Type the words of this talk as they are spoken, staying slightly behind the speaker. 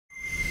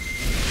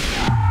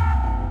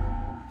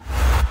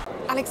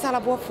Alexa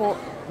Lavoie for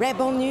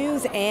Rebel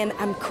News, and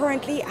I'm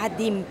currently at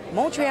the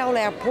Montreal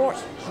airport.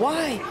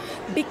 Why?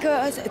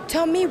 Because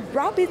Tommy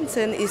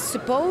Robinson is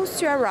supposed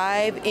to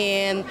arrive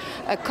in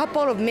a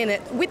couple of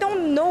minutes. We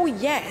don't know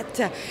yet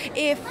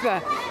if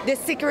the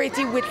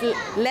security will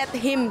let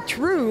him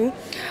through,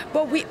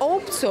 but we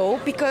hope so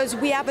because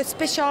we have a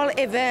special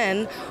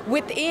event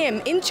with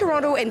him in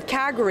Toronto and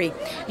Calgary.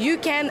 You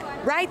can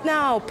right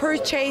now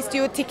purchase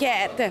your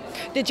ticket.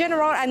 The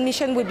general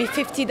admission will be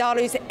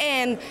 $50,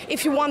 and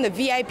if you want a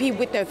VIP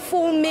with a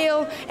full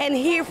meal and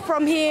hear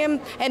from him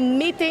and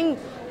meeting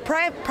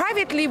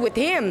privately with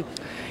him,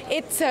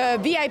 it's a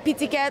VIP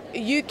ticket.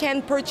 You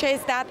can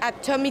purchase that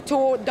at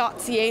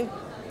tommytour.ca.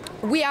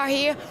 We are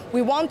here.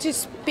 We want to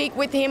speak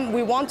with him.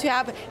 We want to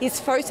have his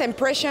first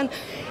impression.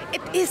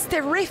 It is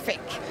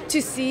terrific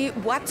to see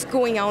what's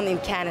going on in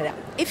Canada.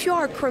 If you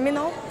are a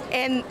criminal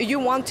and you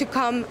want to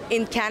come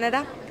in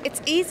Canada, it's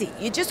easy.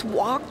 You just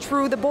walk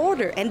through the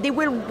border and they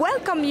will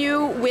welcome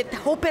you with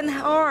open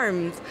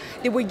arms.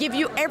 They will give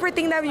you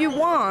everything that you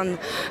want.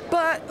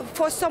 But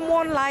for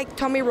someone like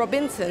Tommy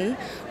Robinson,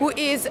 who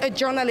is a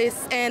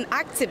journalist and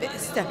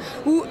activist,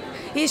 who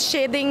is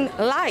shedding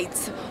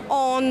light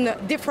on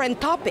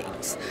different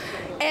topics,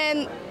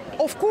 and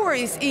of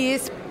course he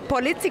is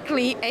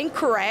politically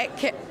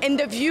incorrect in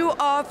the view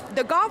of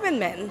the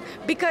government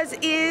because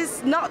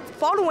is not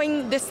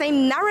following the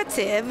same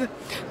narrative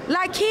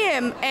like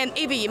him and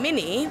Avi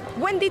Yemini.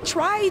 When they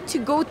try to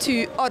go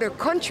to other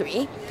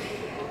country,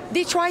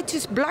 they try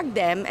to block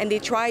them and they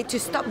try to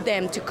stop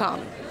them to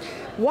come.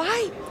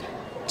 Why?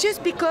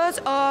 Just because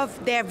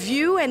of their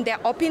view and their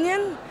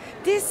opinion?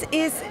 This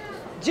is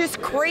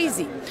just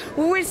crazy.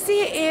 We will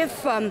see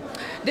if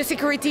the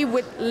security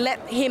would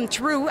let him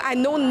through. I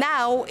know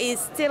now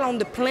he's still on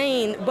the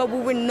plane, but we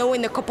will know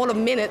in a couple of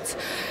minutes.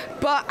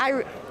 But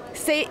I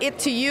say it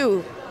to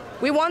you.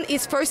 We want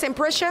his first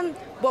impression,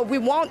 but we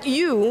want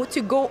you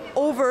to go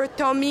over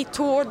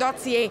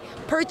tommytour.ca,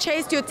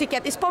 purchase your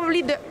ticket. It's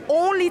probably the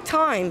only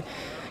time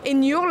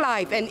in your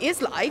life and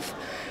his life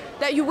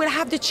that you will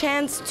have the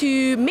chance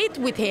to meet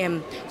with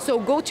him. So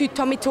go to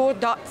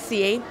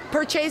tommytour.ca,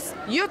 purchase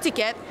your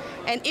ticket,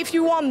 and if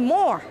you want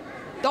more,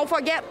 don't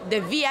forget the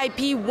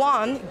VIP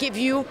one give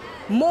you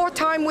more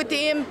time with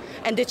him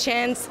and the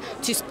chance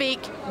to speak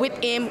with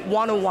him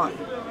one-on-one.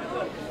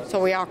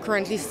 So we are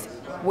currently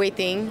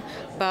waiting,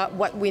 but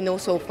what we know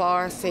so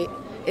far,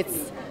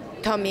 it's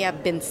Tommy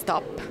have been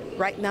stopped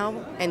right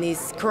now and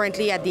he's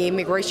currently at the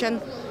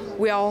immigration.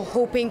 We are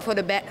hoping for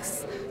the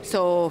best,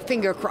 so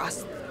finger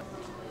crossed.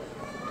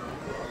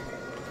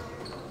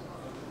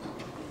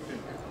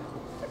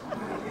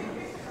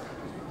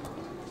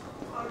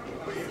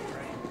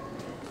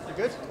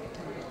 Good?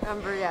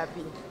 I'm very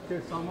happy.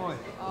 Good, so am I.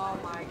 Oh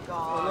my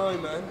God. I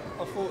know, man.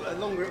 I thought the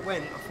longer it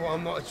went, I thought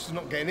I'm just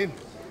not getting in.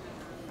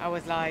 I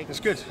was like... It's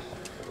good,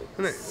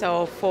 isn't it?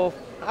 So for,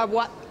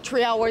 what,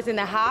 3 hours and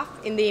a half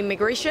in the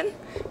immigration?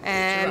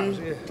 And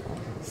 2 hours,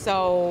 yeah.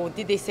 So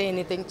did they say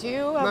anything to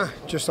you? Nah,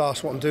 just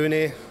asked what I'm doing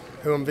here,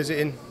 who I'm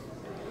visiting.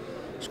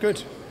 It's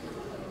good.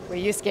 Were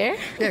you scared?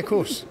 Yeah, of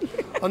course.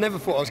 I never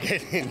thought I was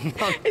getting in.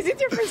 Is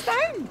it your first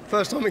time?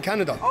 First time in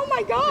Canada. Oh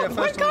my God, yeah,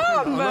 first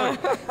time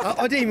welcome! in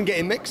Canada. I didn't even get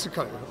in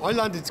Mexico. I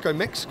landed to go to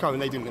Mexico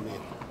and they didn't let me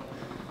in.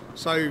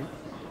 So,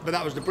 but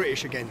that was the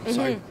British again.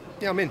 So,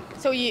 yeah, I'm in.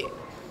 So you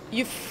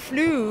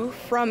flew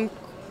from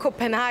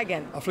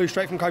Copenhagen? I flew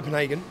straight from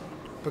Copenhagen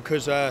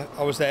because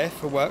I was there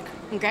for work.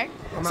 Okay.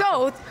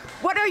 So,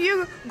 what are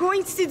you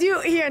going to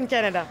do here in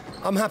Canada?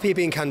 I'm happy to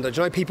be in Canada.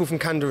 Do you know people from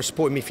Canada have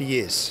supported me for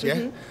years,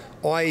 yeah?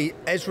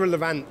 Ezra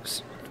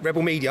Levant's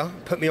Rebel Media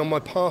put me on my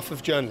path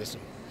of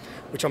journalism,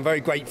 which I'm very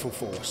grateful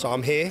for. So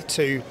I'm here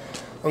I'm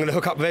going to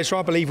hook up with Ezra.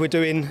 I believe we're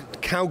doing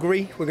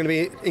Calgary. We're going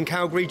to be in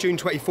Calgary June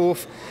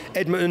 24th,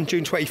 Edmonton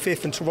June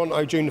 25th, and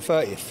Toronto June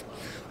 30th.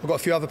 I've got a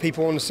few other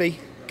people I want to see,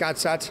 Gad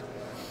Sad,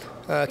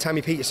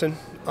 Tammy Peterson.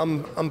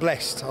 I'm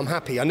blessed, I'm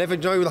happy. I never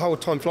know the whole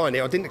time flying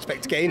here. I didn't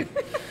expect to get in.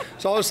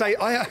 So I would say,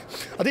 I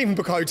didn't even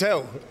book a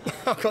hotel.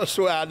 I've got to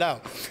sort it out now.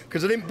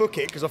 Because I didn't book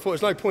it, because I thought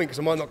there's no point, because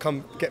I might not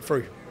get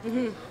through.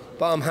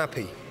 But I'm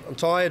happy. I'm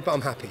tired, but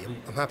I'm happy.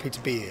 I'm happy to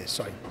be here.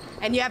 So.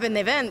 And you have an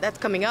event that's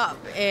coming up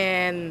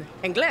in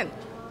England.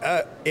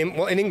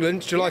 In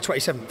England, July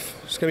 27th.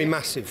 It's going to be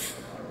massive.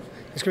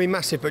 It's going to be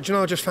massive. But do you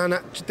know, I just found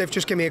out they've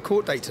just given me a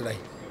court date today.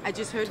 I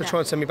just heard that. To try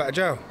and send me back to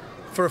jail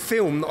for a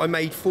film that I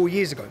made 4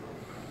 years ago.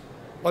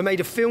 I made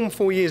a film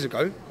 4 years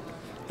ago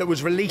that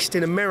was released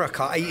in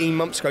America 18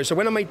 months ago. So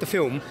when I made the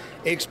film,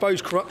 it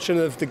exposed corruption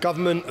of the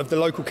government, of the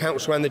local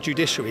council and the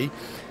judiciary,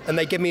 and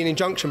they gave me an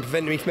injunction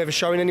preventing me from ever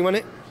showing anyone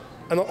it.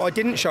 And I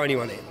didn't show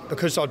anyone it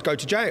because I'd go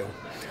to jail.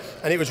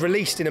 And it was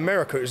released in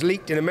America, it was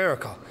leaked in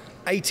America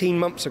 18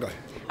 months ago.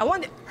 I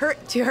want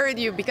to heard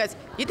you because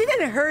you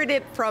didn't heard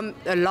it from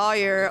the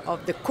lawyer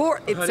of the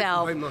court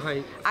itself.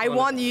 I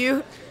want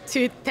you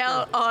to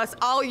tell us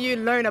all you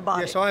learn about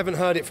it. Yes, I haven't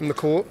heard it from the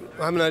court.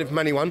 I haven't heard it from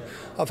anyone.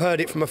 I've heard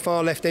it from a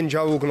far left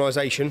NGO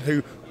organisation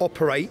who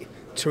operate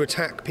to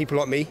attack people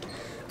like me.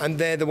 And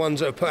they're the ones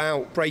that have put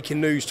out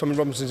breaking news, Tommy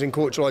Robinson's in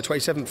court July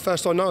 27th.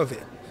 First I know of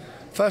it.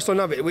 First on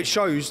Love It, which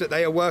shows that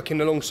they are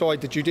working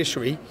alongside the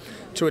judiciary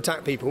to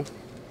attack people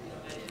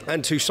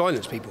and to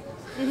silence people.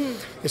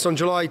 It's on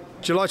July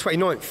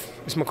 29th.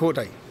 It's my court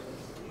date.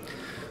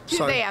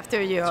 Tuesday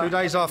after you. 2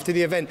 days after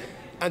the event.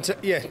 And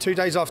 2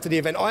 days after the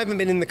event. I haven't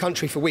been in the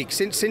country for weeks.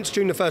 Since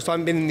June the 1st, I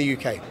haven't been in the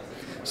UK.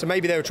 So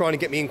maybe they were trying to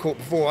get me in court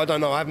before. I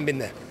don't know. I haven't been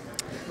there.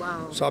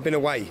 Wow. So I've been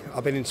away.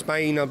 I've been in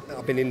Spain.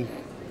 I've been in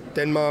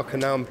Denmark,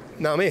 and now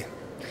I'm here.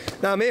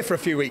 Now I'm here for a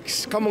few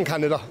weeks. Come on,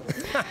 Canada.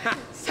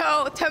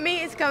 So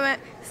Tommy is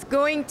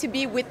going to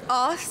be with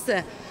us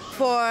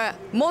for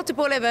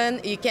multiple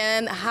events. You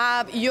can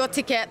have your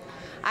ticket.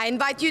 I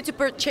invite you to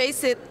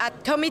purchase it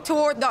at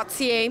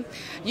tommytour.ca.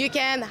 You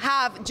can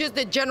have just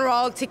the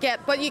general ticket,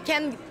 but you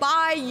can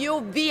buy your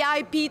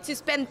VIP to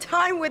spend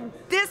time with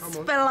this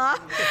fella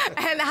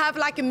and have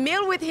like a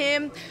meal with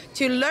him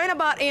to learn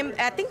about him.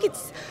 I think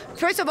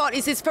first of all,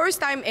 it's his first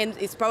time and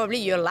it's probably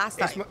your last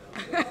time.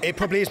 It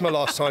probably is my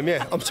last time,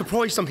 yeah. I'm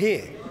surprised I'm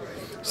here.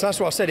 So that's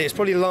what I said. It's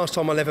probably the last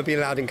time I'll ever be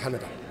allowed in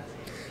Canada.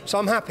 So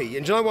I'm happy,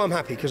 and do you know why I'm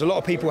happy? Because a lot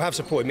of people have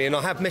supported me, and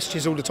I have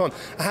messages all the time.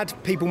 I had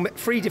people,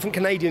 3 different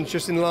Canadians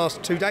just in the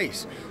last 2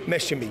 days,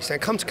 messaging me saying,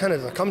 come to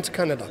Canada, come to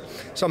Canada.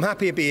 So I'm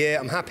happy to be here.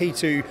 I'm happy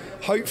to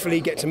hopefully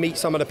get to meet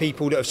some of the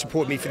people that have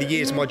supported me for the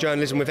years of my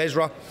journalism with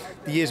Ezra,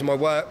 the years of my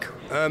work,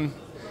 and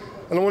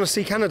I want to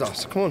see Canada,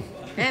 so come on.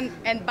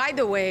 And by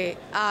the way,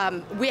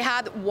 we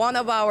had one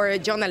of our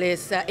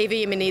journalists,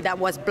 Evie Yemeni, that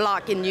was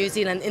blocked in New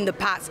Zealand in the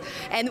past.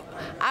 And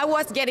I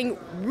was getting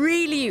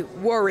really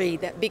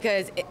worried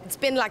because it's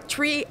been like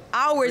 3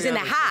 hours and a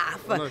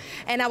half.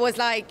 And I was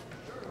like,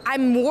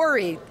 I'm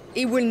worried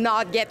it will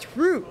not get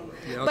through.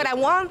 Yeah, but I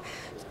want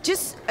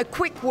just a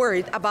quick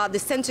word about the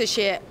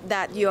censorship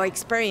that you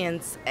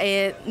experience,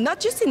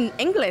 not just in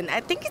England. I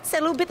think it's a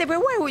little bit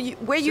everywhere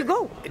where you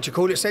go. Do you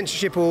call it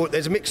censorship, or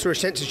there's a mixture of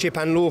censorship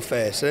and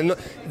lawfare? So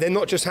they're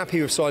not just happy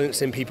with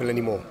silencing people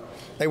anymore.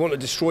 They want to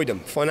destroy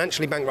them,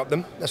 financially bankrupt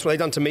them. That's what they've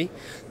done to me.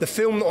 The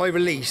film that I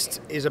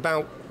released is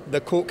about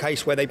the court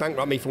case where they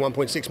bankrupt me for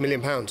 £1.6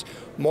 million.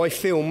 My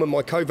film and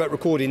my covert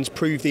recordings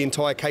prove the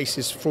entire case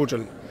is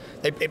fraudulent.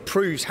 It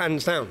proves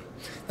hands down.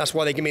 That's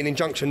why they give me an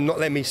injunction, not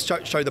let me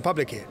show the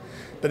public here.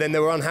 But then they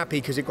were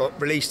unhappy because it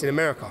got released in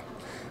America.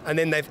 And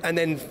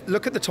then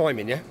look at the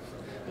timing, yeah?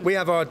 We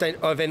have our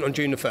event on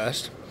June the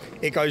 1st.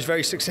 It goes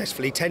very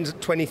successfully, 10,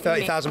 20,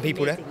 30,000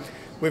 people there.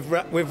 We've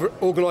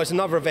organised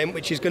another event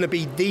which is going to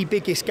be the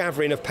biggest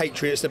gathering of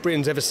patriots that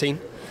Britain's ever seen.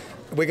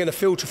 We're going to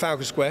fill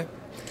Trafalgar Square.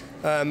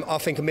 I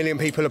think 1 million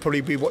people will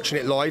probably be watching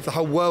it live. The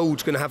whole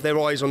world's going to have their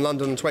eyes on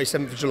London on the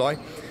 27th of July.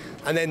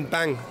 And then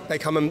bang, they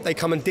come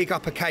and dig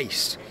up a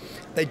case.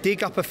 They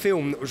dig up a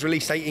film that was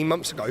released 18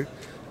 months ago,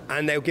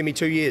 and they'll give me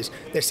 2 years.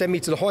 They send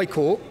me to the High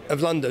Court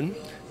of London,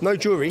 no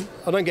jury.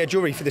 I don't get a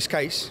jury for this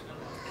case,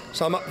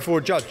 so I'm up before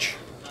a judge.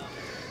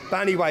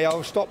 But anyway,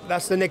 I'll stop.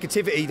 That's the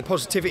negativity. The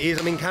positivity is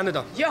I'm in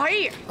Canada. You're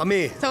here. I'm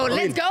here. So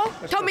let's go.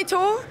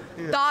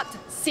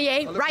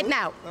 Tommytour.ca right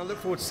now. I look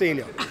forward to seeing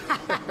you.